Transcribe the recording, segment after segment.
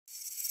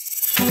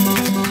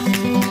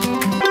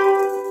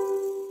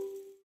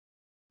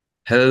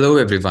Hello,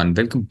 everyone.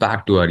 Welcome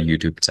back to our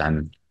YouTube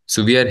channel.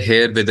 So, we are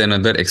here with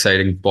another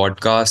exciting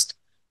podcast.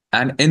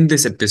 And in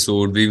this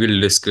episode, we will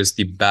discuss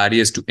the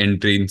barriers to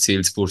entry in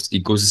Salesforce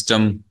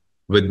ecosystem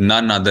with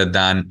none other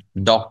than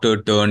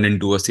Doctor turned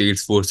into a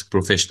Salesforce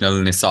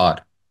professional, Nisar.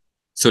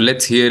 So,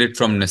 let's hear it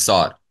from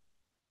Nisar.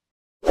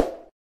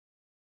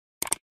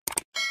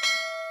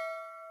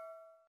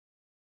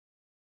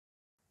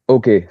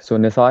 Okay, so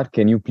Nisar,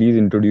 can you please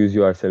introduce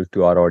yourself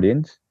to our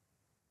audience?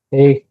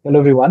 Hey, hello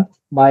everyone.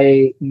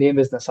 My name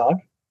is Nasar.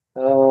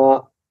 Uh,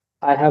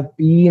 I have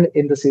been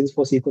in the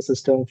Salesforce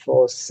ecosystem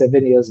for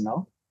 7 years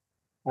now.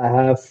 I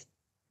have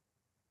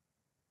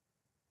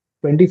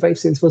 25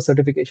 Salesforce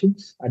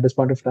certifications at this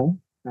point of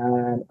time,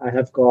 and I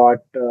have got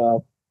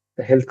the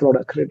Health Cloud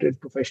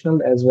accredited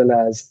professional as well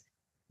as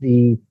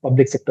the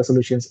Public Sector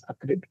Solutions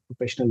accredited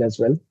professional as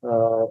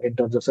well. In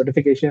terms of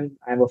certification,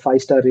 I'm a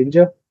five-star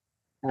ranger,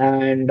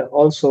 and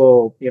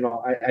also,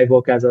 I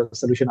work as a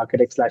solution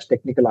architect slash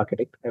technical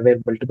architect. I wear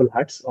multiple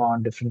hats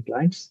on different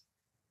clients.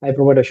 I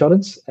provide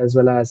assurance as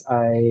well as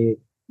I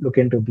look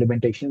into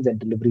implementations and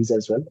deliveries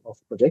as well of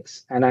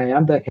projects. And I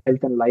am the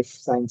health and life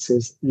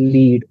sciences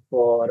lead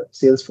for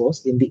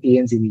Salesforce in the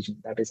ANZ region,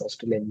 that is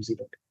Australia and New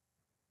Zealand.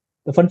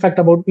 The fun fact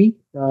about me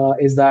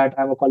is that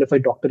I'm a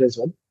qualified doctor as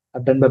well.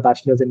 I've done my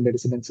bachelor's in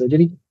medicine and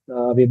surgery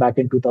way back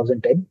in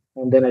 2010,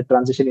 and then I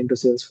transitioned into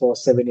Salesforce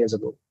 7 years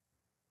ago.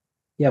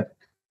 Yep.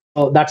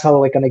 So that's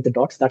how I connect the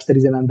dots. That's the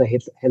reason I'm the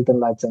health and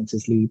life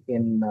sciences lead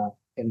in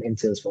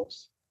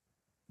Salesforce.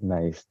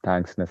 Nice.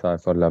 Thanks,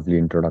 Nisar, for lovely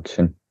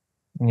introduction.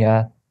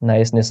 Yeah,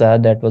 nice, Nisa.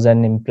 That was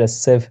an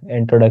impressive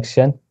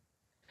introduction.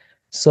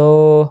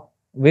 So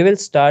we will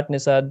start,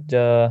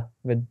 Nisa,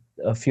 with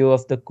a few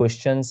of the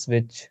questions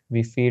which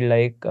we feel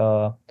like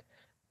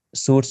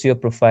suits your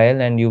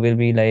profile, and you will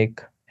be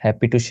like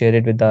happy to share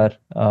it with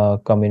our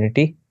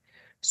community.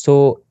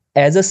 So,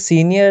 as a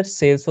senior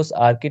Salesforce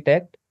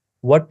architect,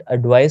 what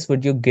advice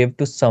would you give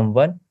to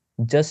someone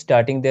just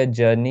starting their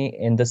journey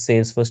in the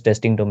Salesforce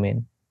testing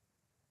domain?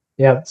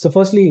 Yeah. So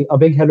firstly, a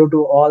big hello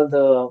to all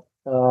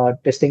the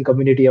testing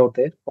community out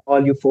there,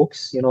 all you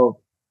folks.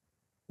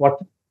 What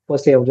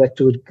firstly I would like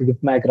to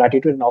give my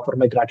gratitude and offer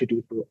my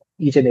gratitude to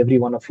each and every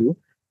one of you,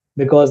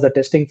 because the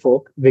testing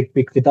folk,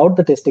 without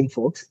the testing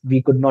folks,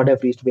 we could not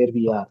have reached where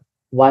we are.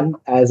 One,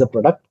 as a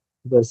product,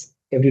 because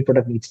every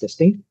product needs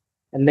testing,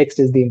 and next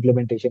is the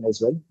implementation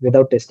as well.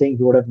 Without testing,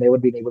 we would have never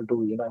been able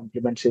to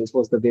implement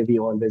Salesforce the way we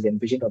always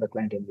envisioned or the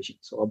client envisioned.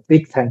 So a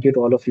big thank you to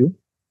all of you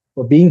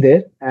for being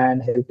there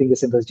and helping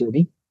us in this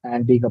journey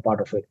and being a part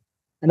of it.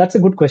 And that's a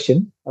good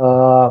question.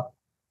 So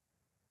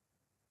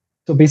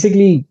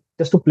basically,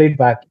 just to play it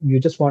back, you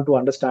just want to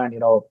understand,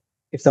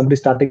 if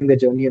somebody's starting their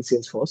journey in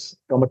Salesforce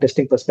from a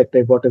testing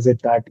perspective, what is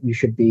it that you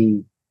should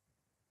be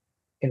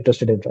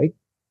interested in, right?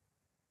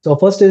 So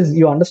first is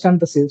you understand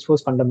the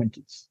Salesforce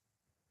fundamentals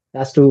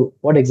as to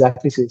what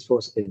exactly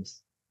Salesforce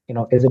is.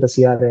 Is it a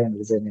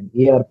CRM? Is it an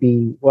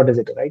ERP? What is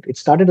it, right? It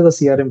started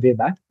as a CRM way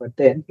back, but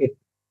then it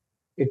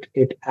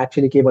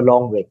actually came a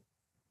long way.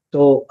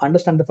 So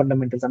understand the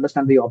fundamentals,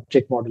 understand the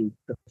object model,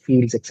 the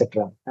fields,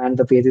 etc., and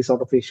the phases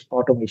of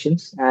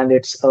automations. And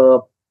it's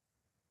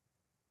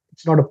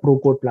not a pro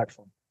code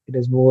platform. It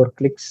is more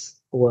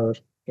clicks over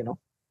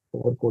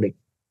over coding.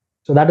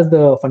 So that is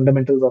the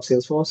fundamentals of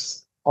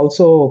Salesforce.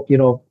 Also,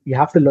 you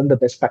have to learn the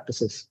best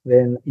practices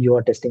when you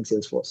are testing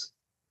Salesforce.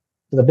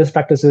 So the best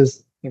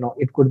practices,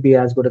 it could be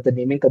as good as the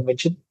naming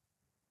convention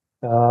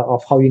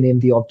of how you name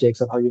the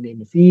objects or how you name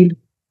the field,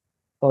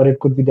 or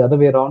it could be the other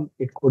way around.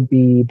 It could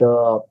be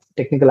the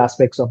technical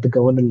aspects of the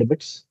governance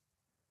limits.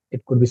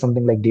 It could be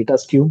something like data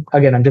skew.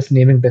 Again, I'm just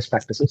naming best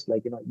practices.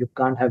 Like, you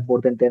can't have more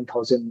than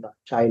 10,000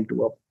 child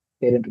to a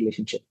parent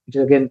relationship, which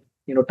again,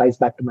 ties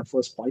back to my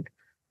first point,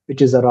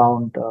 which is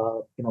around,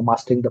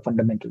 mastering the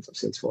fundamentals of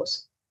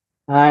Salesforce.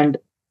 And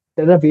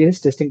there are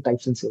various testing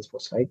types in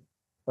Salesforce, right?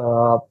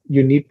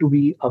 You need to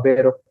be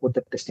aware of both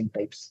the testing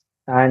types.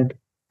 And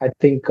I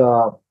think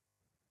the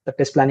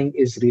test planning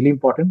is really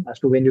important as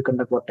to when you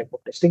conduct what type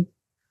of testing,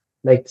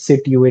 like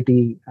SIT,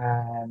 UAT,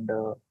 and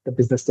the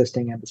business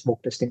testing and the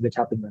smoke testing, which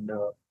happens in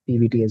the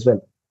PVT as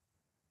well.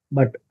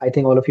 But I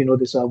think all of you know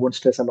this, so I won't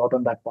stress a lot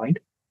on that point.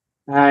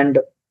 And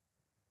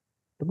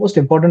the most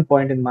important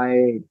point in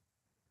my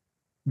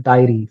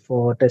diary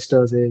for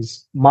testers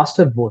is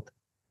master both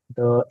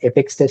the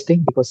Apex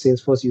testing, because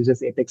Salesforce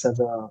uses Apex as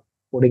a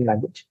coding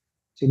language.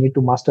 So you need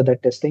to master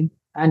that testing,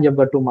 and you've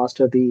got to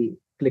master the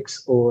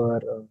clicks over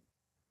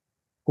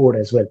code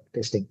as well,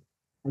 testing.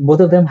 And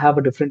both of them have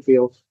a different way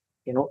of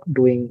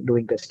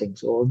doing testing.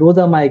 So those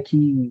are my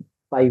key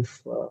five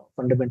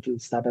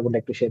fundamentals that I would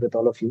like to share with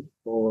all of you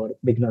for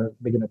beginner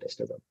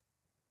testers.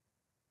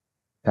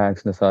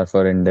 Thanks, Nisar,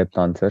 for in-depth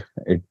answer.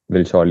 It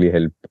will surely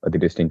help the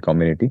testing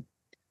community.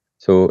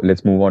 So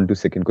let's move on to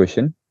second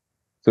question.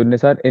 So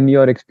Nisar, in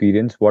your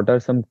experience, what are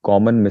some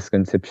common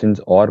misconceptions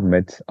or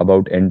myths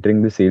about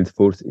entering the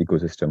Salesforce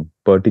ecosystem,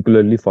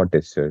 particularly for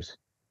testers?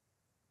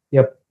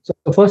 Yep. So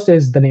first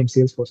is the name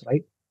Salesforce,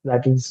 right?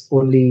 That is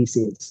only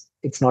sales.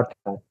 It's not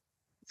that.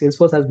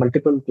 Salesforce has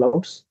multiple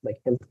clouds like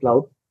Health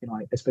Cloud.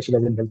 I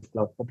specialize in health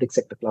cloud, public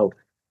sector cloud,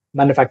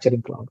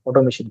 manufacturing cloud,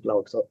 automation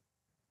cloud. So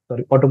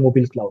sorry,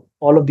 automobile cloud.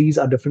 All of these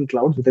are different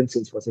clouds within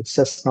Salesforce. It's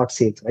just not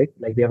sales, right?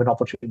 Like we have an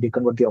opportunity,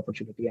 convert the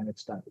opportunity, and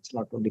it's done. It's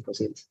not only for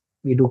sales.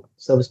 We do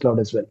service cloud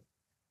as well.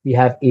 We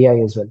have AI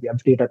as well. We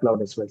have data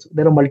cloud as well. So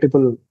there are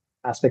multiple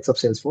aspects of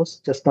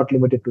Salesforce, just not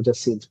limited to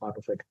just sales part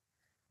of it.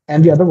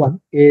 And the other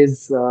one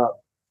is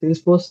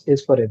Salesforce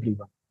is for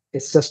everyone.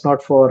 It's just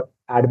not for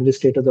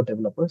administrators or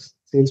developers.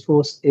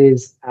 Salesforce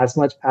is as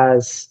much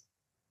as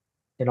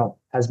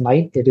as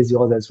mine. It is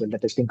yours as well. The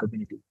testing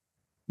community.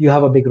 You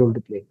have a big role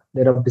to play.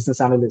 There are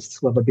business analysts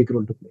who have a big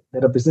role to play.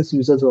 There are business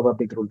users who have a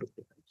big role to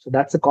play. So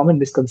that's a common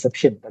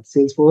misconception that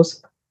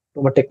Salesforce,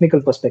 from a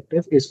technical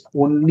perspective, is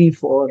only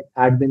for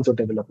admins or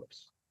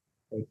developers.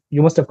 Right?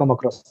 You must have come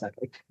across that,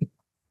 right?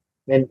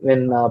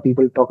 When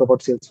people talk about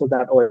Salesforce,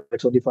 that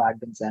it's only for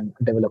admins and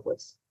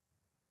developers.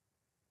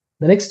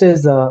 The next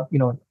is,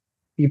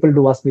 people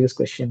do ask me this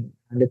question,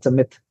 and it's a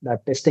myth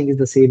that testing is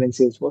the same in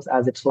Salesforce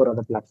as it's for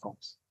other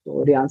platforms.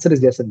 So the answer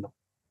is yes and no.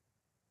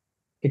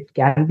 It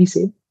can be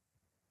same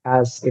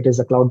as it is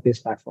a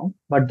cloud-based platform,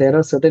 but there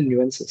are certain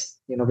nuances.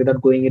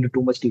 Without going into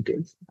too much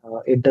details,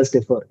 it does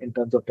differ in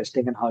terms of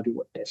testing and how you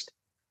would test.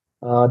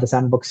 The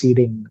sandbox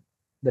seeding,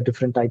 the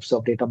different types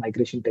of data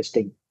migration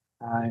testing,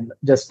 and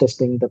just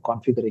testing the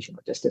configuration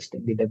or just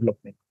testing the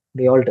development.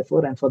 They all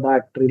differ, and for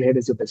that, Trailhead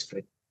is your best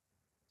friend.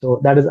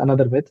 So that is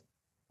another myth.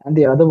 And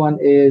the other one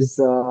is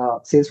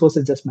Salesforce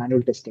is just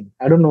manual testing.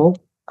 I don't know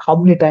how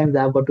many times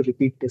I've got to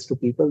repeat this to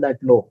people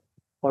that no,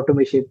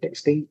 automation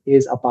testing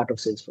is a part of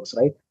Salesforce,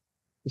 right?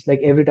 It's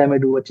like every time I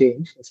do a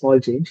change, a small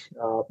change,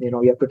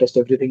 you have to test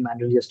everything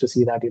manually just to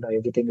see that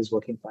everything is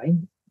working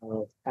fine.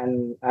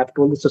 And I've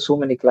told this to so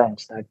many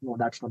clients that no,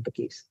 that's not the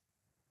case.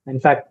 In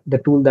fact, the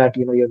tool that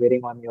you're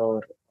wearing on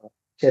your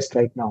chest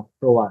right now,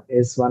 Prova,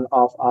 is one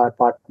of our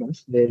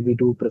partners where we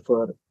do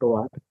prefer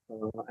Prova,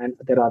 and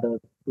there are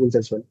other tools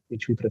as well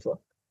which we prefer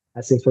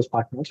as Salesforce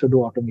partners to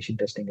do automation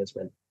testing as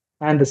well,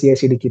 and the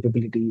CI/CD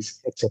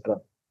capabilities,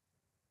 etc.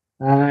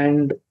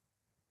 And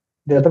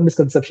the other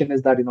misconception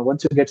is that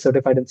once you get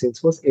certified in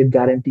Salesforce, it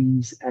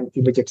guarantees an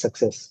immediate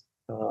success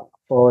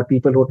for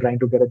people who are trying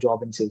to get a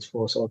job in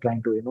Salesforce or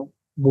trying to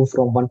move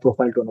from one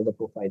profile to another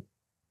profile.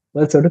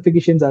 Well,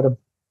 certifications are a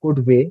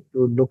good way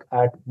to look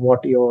at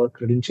what your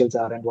credentials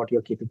are and what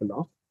you're capable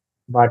of,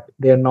 but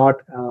they are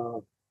not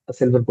a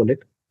silver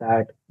bullet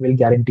that will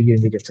guarantee you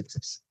immediate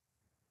success.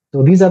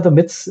 So these are the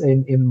myths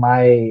in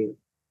my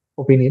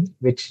opinion,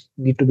 which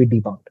need to be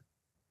debunked.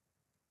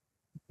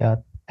 Yeah,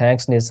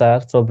 thanks,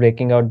 Nisar, for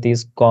breaking out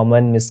these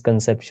common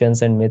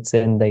misconceptions and myths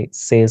in the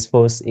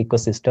Salesforce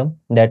ecosystem.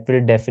 That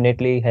will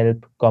definitely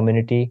help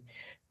community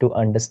to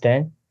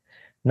understand.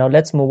 Now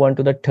let's move on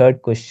to the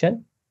third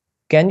question.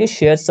 Can you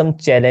share some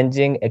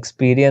challenging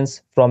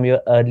experience from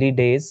your early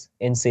days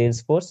in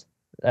Salesforce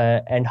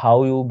and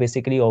how you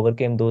basically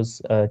overcame those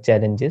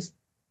challenges?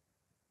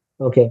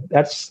 Okay,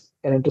 that's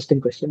an interesting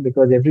question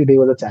because every day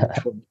was a challenge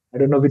for me. I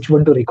don't know which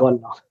one to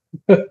recall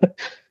now,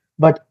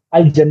 but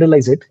I'll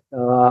generalize it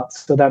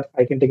so that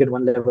I can take it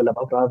one level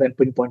above rather than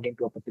pinpointing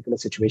to a particular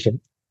situation.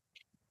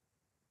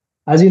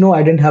 As you know,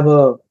 I didn't have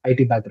a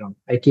IT background.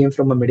 I came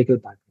from a medical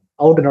background,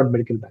 out and out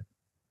medical background,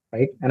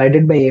 right? And I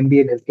did my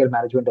MBA in healthcare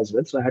management as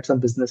well, so I had some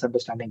business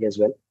understanding as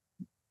well.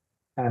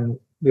 And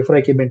before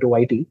I came into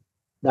IT,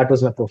 that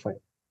was my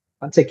profile.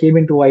 Once I came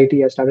into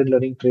IT, I started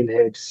learning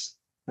trailheads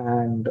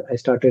and I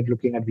started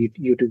looking at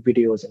YouTube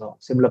videos,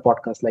 similar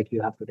podcasts like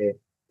you have today.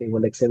 They were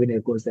like 7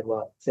 years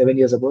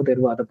ago. There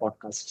were other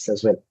podcasts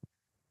as well,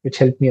 which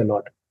helped me a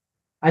lot.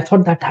 I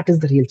thought that that is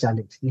the real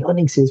challenge.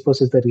 Learning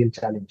Salesforce is the real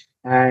challenge.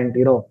 And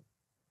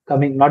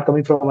not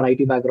coming from an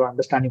IT background,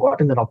 understanding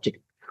what is an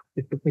object.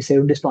 It took me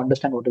 7 days to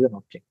understand what is an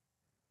object.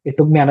 It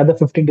took me another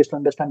 15 days to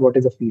understand what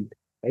is a field,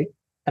 right?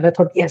 And I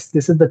thought, yes,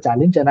 this is the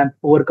challenge, and I'm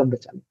overcome the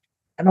challenge.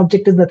 An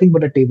object is nothing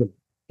but a table.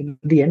 In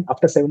the end,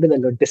 after 7 days, I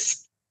learned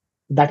this.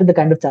 That is the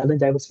kind of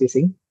challenge I was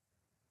facing,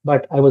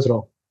 but I was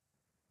wrong.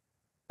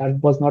 That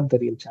was not the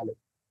real challenge.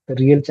 The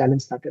real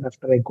challenge started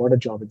after I got a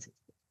job in sales.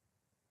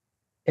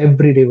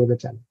 Every day was a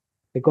challenge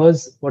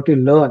because what you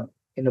learn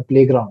in a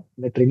playground,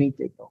 in a training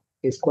playground,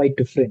 is quite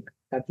different.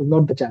 That was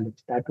not the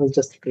challenge. That was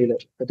just a trailer.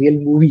 The real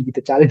movie,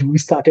 the challenge movie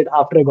started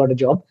after I got a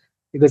job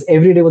because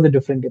every day was a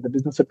different day. The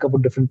business would cover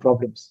different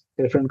problems.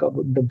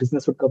 The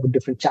business would cover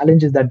different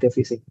challenges that they're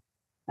facing.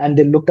 And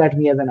they looked at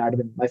me as an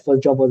admin. My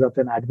first job was as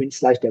an admin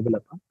slash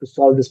developer to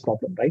solve this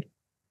problem, right?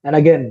 And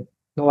again,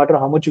 no matter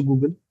how much you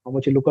Google, how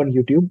much you look on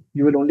YouTube,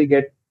 you will only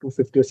get to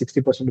 50 or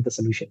 60% of the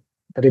solution.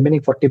 The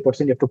remaining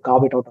 40%, you have to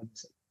carve it out on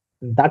yourself.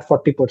 And that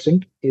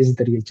 40% is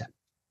the real challenge.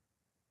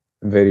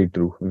 Very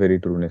true,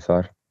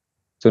 Nisar.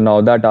 So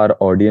now that our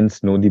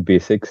audience know the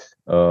basics,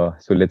 so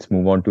let's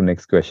move on to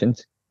next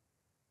questions.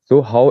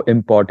 So how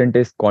important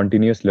is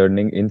continuous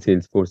learning in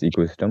Salesforce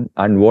ecosystem,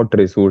 and what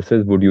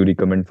resources would you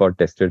recommend for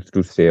testers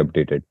to stay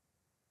updated?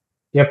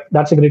 Yep,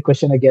 that's a great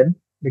question again,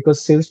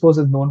 because Salesforce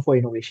is known for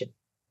innovation.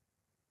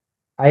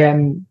 I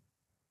am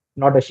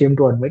not ashamed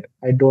to admit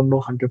I don't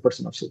know 100%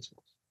 of Salesforce.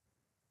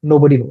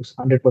 Nobody knows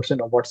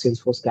 100% of what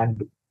Salesforce can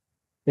do.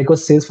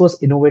 because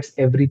Salesforce innovates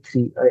every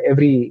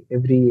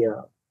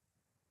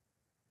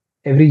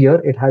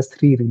year. It has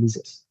three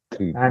releases,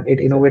 Three. and it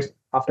innovates Exactly.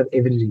 after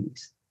every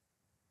release.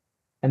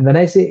 And when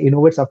I say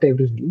innovates after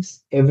every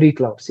release, every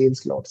cloud, Sales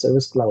Cloud,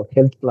 Service Cloud,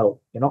 Health Cloud,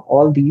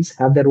 all these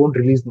have their own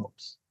release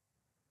notes,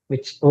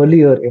 which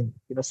earlier in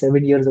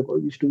 7 years ago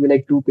used to be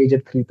like 2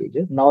 pages, 3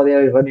 pages. Now they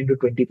are run into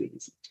 20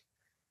 pages.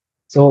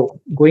 So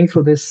going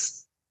through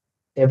this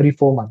every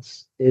 4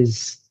 months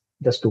is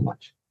just too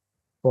much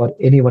for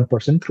any one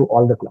person through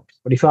all the clouds.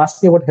 But if you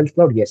ask me about Health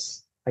Cloud,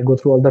 yes, I go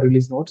through all the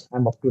release notes.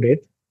 I'm up to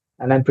date,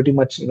 and I'm pretty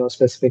much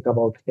specific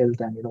about health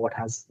and what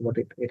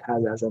it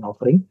has as an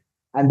offering,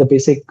 and the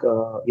basic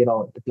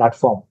the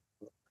platform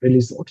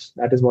release notes.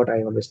 That is what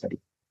I always study.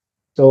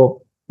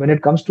 So when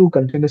it comes to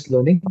continuous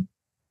learning,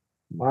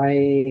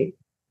 my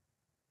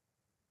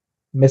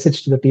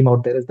message to the team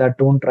out there is that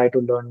don't try to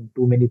learn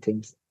too many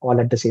things all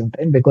at the same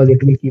time, because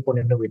it will keep on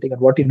innovating.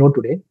 And what you know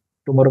today,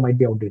 tomorrow might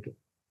be outdated.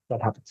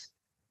 That happens.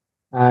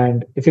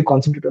 And if you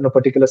concentrate on a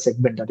particular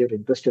segment that you're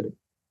interested in,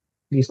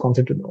 please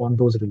concentrate on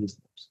those release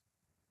notes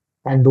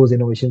and those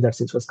innovations that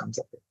Salesforce comes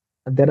up with.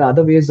 And there are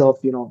other ways of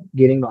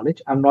gaining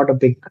knowledge. I'm not a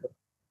big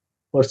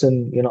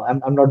person,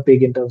 I'm not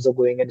big in terms of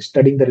going and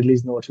studying the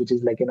release notes, which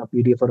is like in a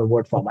PDF or a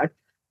Word format.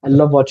 I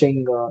love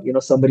watching,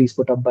 summaries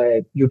put up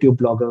by YouTube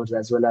bloggers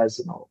as well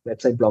as,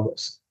 website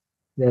bloggers.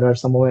 There are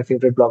some of my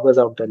favorite bloggers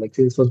out there, like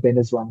Salesforce Ben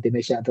is one,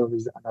 Dinesh Yadav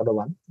is another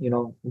one,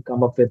 who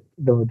come up with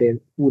their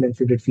cool and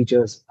favorite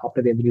features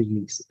after every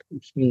release. It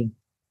helps me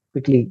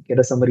quickly get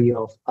a summary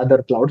of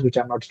other clouds, which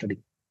I'm not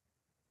studying.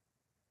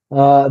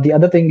 The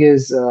other thing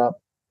is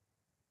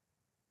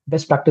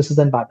best practices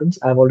and patterns.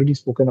 I've already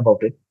spoken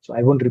about it, so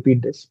I won't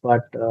repeat this,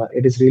 but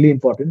it is really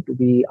important to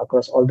be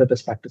across all the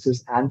best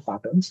practices and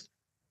patterns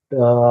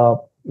uh,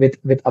 with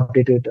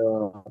updated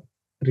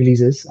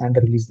releases and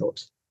the release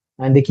notes.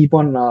 And they keep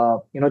on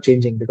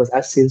changing, because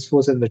as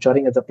Salesforce is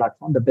maturing as a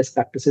platform, the best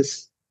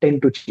practices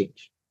tend to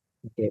change.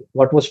 Okay,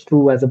 what was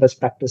true as a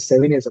best practice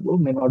 7 years ago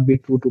may not be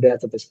true today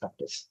as a best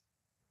practice.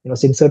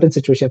 So in certain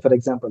situation, for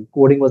example,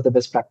 coding was the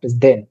best practice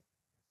then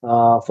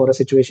for a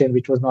situation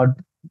which was not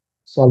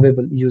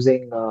solvable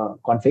using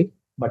config.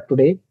 But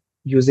today,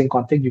 using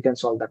config, you can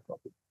solve that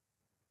problem.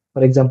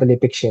 For example,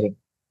 epic sharing,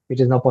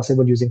 which is now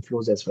possible using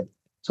flows as well.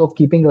 So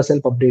keeping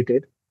yourself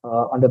updated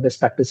on the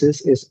best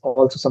practices is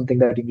also something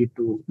that you need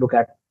to look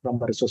at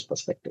from a resource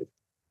perspective.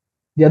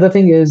 The other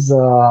thing is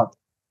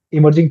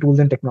emerging tools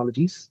and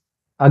technologies.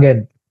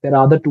 Again, there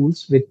are other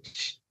tools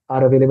which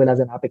are available as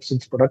an app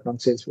exchange product on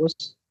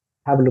Salesforce.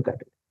 Have a look at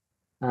it.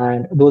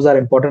 And those are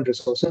important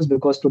resources,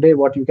 because today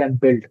what you can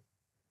build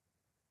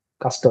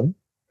custom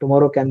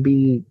tomorrow can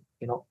be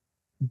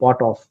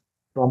bought off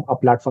from a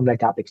platform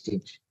like app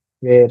exchange,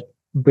 where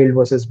build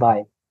versus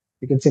buy,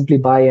 you can simply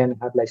buy and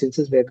have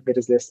licenses where there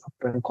is less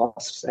upfront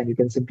costs, and you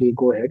can simply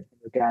go ahead,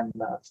 you can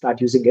start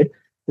using it.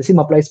 The same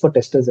applies for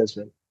testers as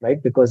well,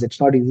 right? Because it's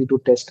not easy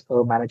to test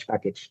a managed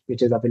package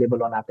which is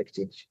available on app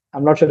exchange.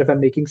 I'm not sure if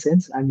I'm making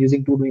sense. I'm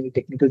using too many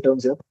technical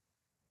terms here,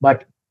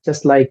 but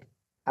just like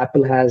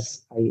Apple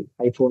has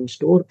iPhone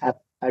store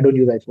app, I don't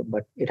use iPhone,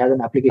 but it has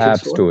an application App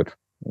store. Store.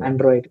 Yeah.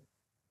 Android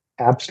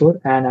App Store,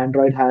 and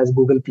Android has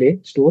Google Play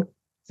Store.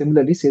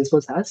 Similarly,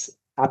 Salesforce has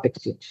App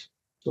Exchange.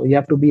 So you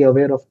have to be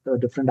aware of the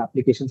different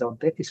applications out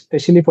there,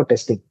 especially for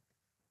testing.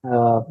 There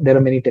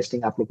are many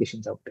testing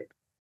applications out there.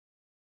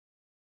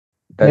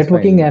 That's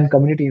Networking fine. and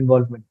community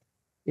involvement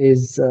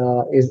is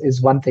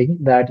one thing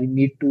that you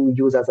need to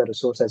use as a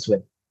resource as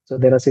well. So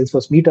there are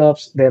Salesforce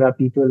meetups. There are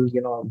people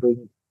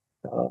doing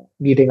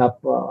meeting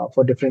up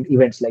for different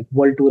events, like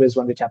World Tour is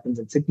one which happens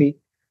in Sydney.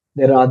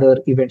 There are other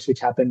events which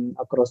happen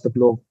across the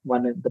globe.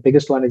 The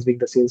biggest one is being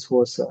the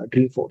Salesforce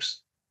Dreamforce,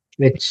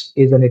 which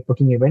is a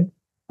networking event.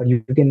 But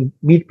you can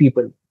meet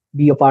people,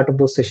 be a part of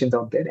those sessions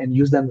out there, and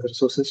use them as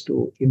resources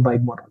to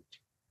imbibe more knowledge.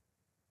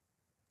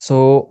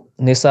 So,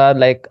 Nisar,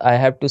 like I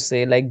have to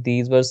say, like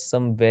these were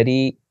some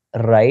very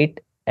right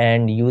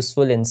and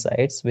useful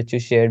insights which you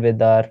shared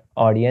with our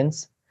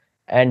audience.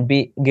 And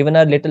be given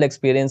our little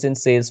experience in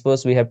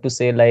Salesforce, we have to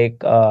say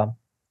like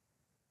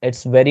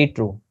it's very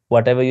true.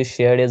 Whatever you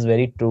shared is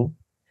very true.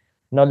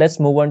 Now let's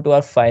move on to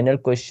our final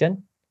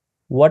question.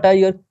 What are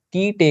your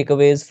key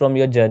takeaways from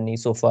your journey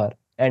so far,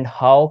 and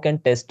how can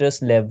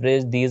testers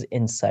leverage these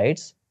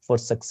insights for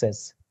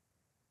success?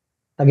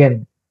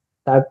 Again,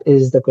 that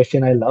is the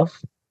question I love.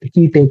 The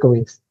key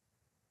takeaways.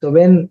 So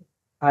when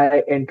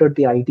I entered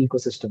the IT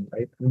ecosystem,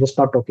 right? I'm just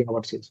not talking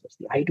about Salesforce,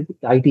 the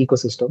IT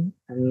ecosystem.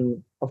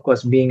 And of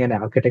course, being an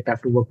architect, I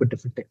have to work with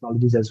different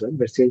technologies as well,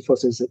 where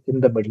Salesforce is in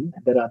the middle,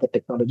 and there are other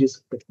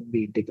technologies that can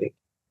be integrated.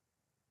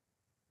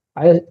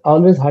 I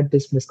always had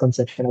this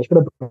misconception. I should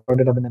have brought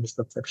it up in the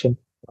misconception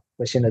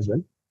question as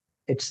well.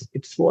 It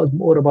was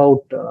more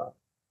about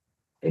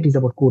it is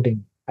about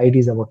coding, IT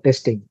is about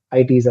testing,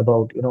 IT is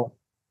about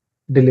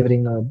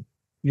delivering a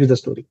user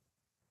story.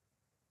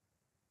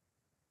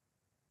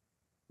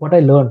 What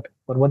I learned,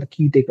 or what the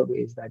key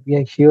takeaway is, that we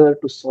are here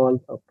to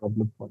solve a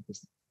problem for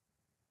business.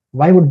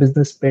 Why would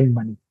business spend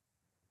money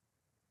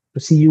to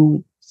see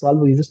you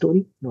solve a user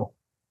story? No.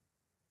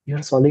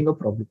 You're solving a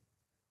problem.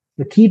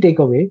 The key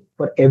takeaway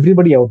for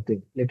everybody out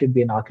there, let it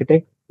be an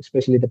architect,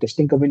 especially the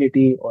testing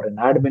community, or an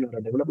admin or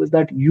a developer, is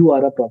that you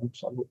are a problem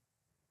solver.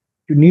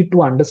 You need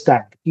to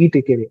understand, key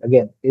takeaway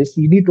again is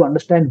you need to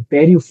understand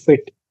where you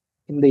fit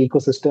in the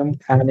ecosystem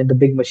and in the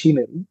big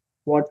machinery.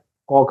 What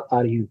cog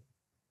are you,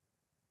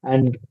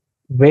 and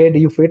where do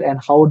you fit, and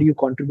how do you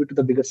contribute to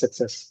the bigger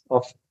success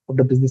of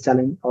the business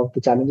challenge, of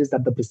the challenges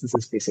that the business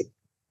is facing?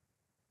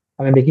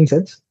 Am I making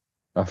sense?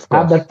 Of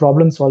Have that course.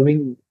 problem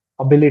solving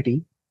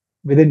ability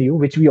within you,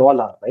 which we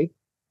all are, right?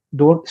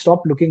 Don't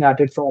stop looking at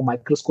it from a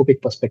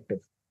microscopic perspective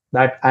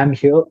that I'm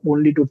here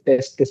only to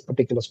test this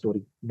particular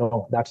story.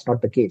 No, that's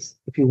not the case.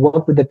 If you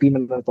work with the team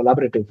in a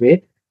collaborative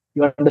way,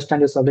 you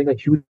understand you're solving a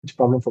huge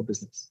problem for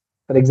business.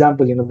 For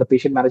example, the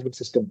patient management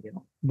system,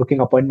 booking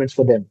appointments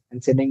for them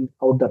and sending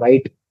out the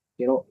right,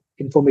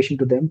 information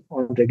to them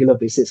on regular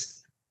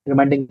basis,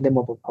 reminding them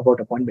about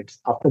appointments.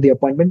 After the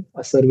appointment,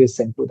 a survey is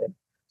sent to them.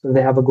 So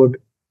they have a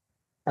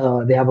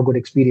good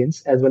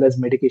experience, as well as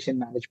medication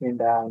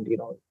management and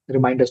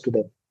reminders to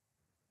them.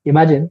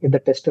 Imagine if the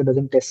tester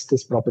doesn't test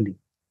this properly,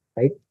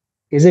 right?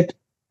 Is it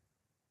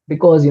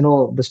because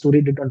the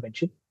story did not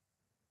mention?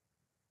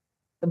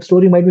 The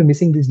story might be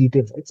missing these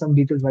details, right? Some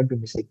details might be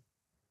missing.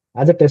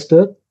 As a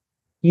tester,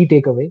 key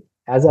takeaway.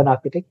 As an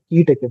architect,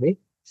 key takeaway.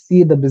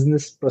 See, the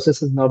business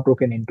process is not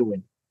broken end to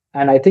end.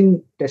 And I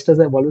think testers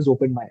have always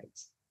opened my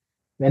eyes.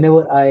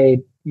 Whenever I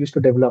used to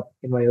develop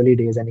in my early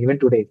days, and even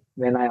today,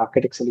 when I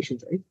architect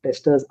solutions, right,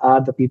 testers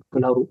are the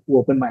people who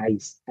open my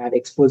eyes and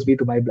expose me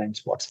to my blind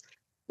spots.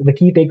 So the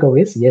key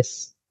takeaways,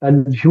 yes,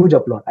 a huge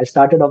applaud. I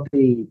started off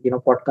the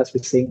podcast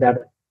with saying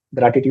that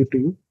gratitude to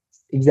you.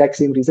 Exact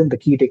same reason. The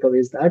key takeaway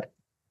is that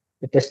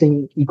the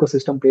testing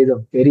ecosystem plays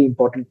a very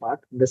important part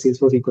in the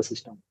Salesforce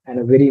ecosystem and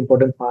a very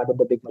important part of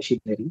the big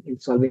machinery in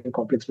solving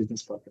complex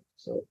business problems.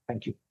 So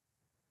thank you.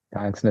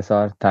 Thanks,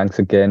 Nisar. Thanks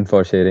again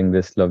for sharing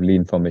this lovely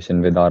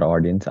information with our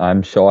audience.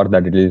 I'm sure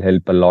that it will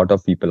help a lot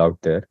of people out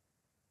there.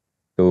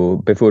 So,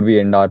 before we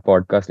end our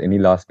podcast, any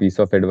last piece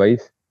of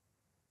advice?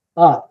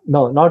 No,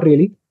 not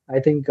really.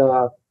 I think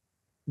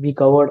we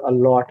covered a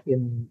lot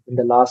in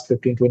the last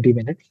 15 20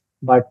 minutes,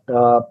 but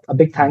a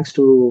big thanks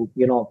to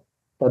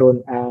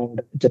Tarun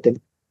and Jatin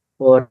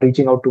for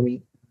reaching out to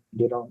me,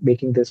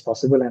 making this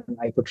possible, and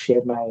I could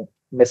share my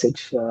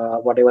message,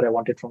 whatever I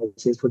wanted from a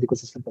Salesforce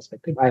ecosystem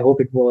perspective. I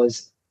hope it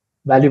was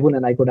valuable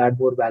and I could add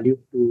more value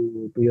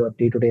to your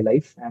day-to-day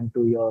life and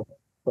to your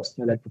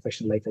personal and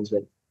professional life as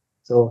well.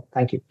 So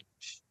thank you.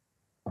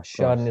 Of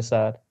Sure, course.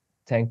 Nisar.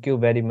 Thank you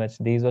very much.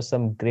 These were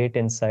some great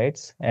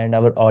insights, and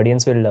our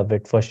audience will love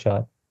it for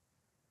sure.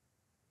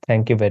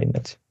 Thank you very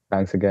much.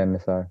 Thanks again,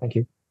 Nisar. Thank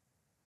you.